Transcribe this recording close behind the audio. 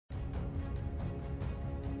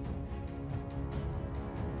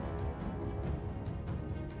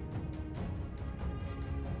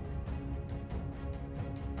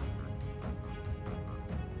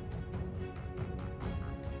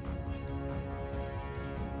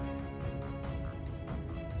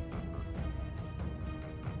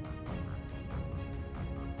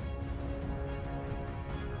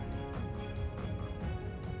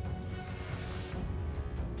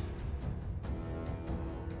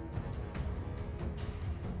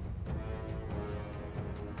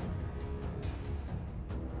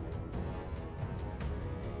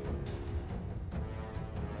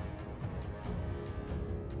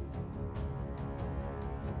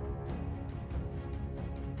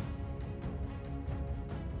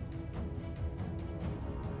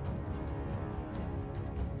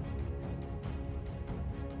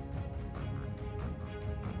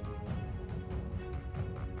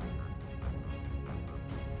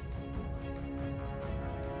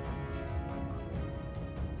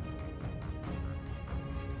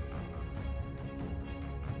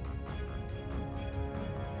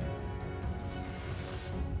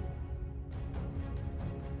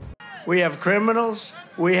we have criminals,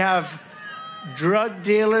 we have drug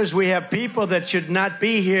dealers, we have people that should not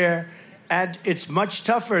be here, and it's much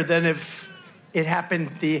tougher than if it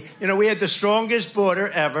happened. We had the strongest border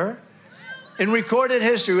ever. In recorded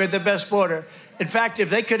history, we had the best border. In fact, if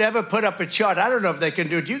they could ever put up a chart, I don't know if they can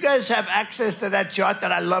do it. Do you guys have access to that chart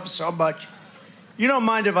that I love so much? You don't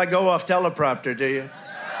mind if I go off teleprompter, do you?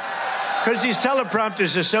 Because these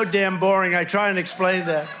teleprompters are so damn boring, I try and explain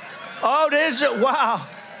that. Oh, there's it. Wow.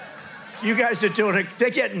 You guys are doing it.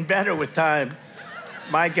 They're getting better with time.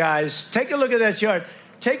 My guys, take a look at that chart.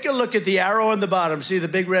 Take a look at the arrow on the bottom. See the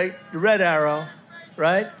big red arrow,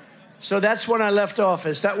 right? So that's when I left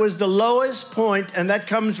office. That was the lowest point, and that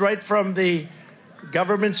comes right from the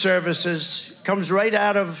government services, comes right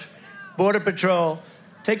out of Border Patrol.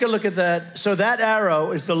 Take a look at that. So that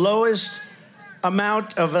arrow is the lowest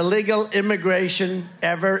amount of illegal immigration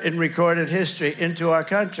ever in recorded history into our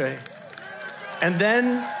country. And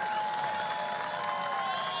then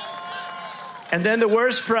the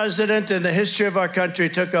worst president in the history of our country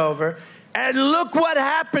took over. And look what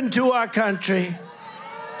happened to our country.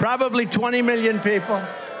 Probably 20 million people.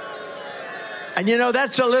 And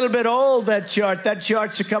that's a little bit old, that chart. That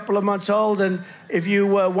chart's a couple of months old. And if you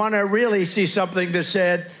want to really see something that's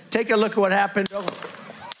sad, take a look at what happened.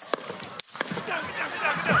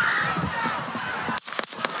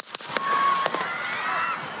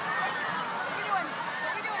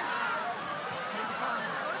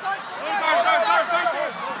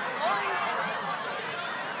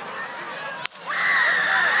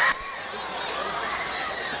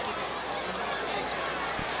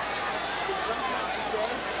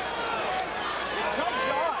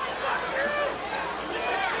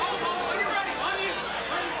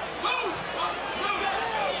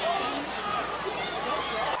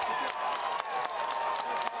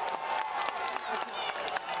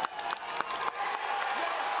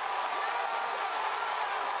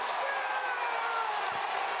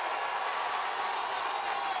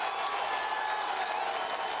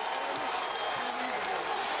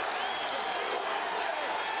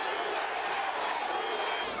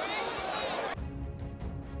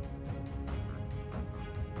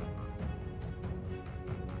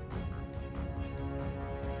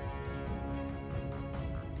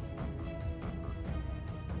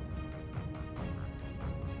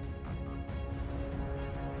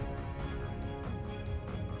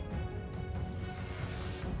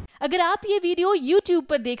 अगर आप ये video YouTube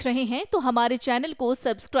पर देख रहे हैं तो हमारे channel को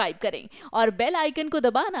सब्सक्राइब करें और बेल आइकन को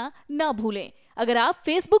दबाना ना भूलें। अगर आप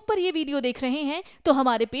Facebook पर ये वीडियो देख रहे हैं तो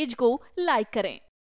हमारे पेज को लाइक करें।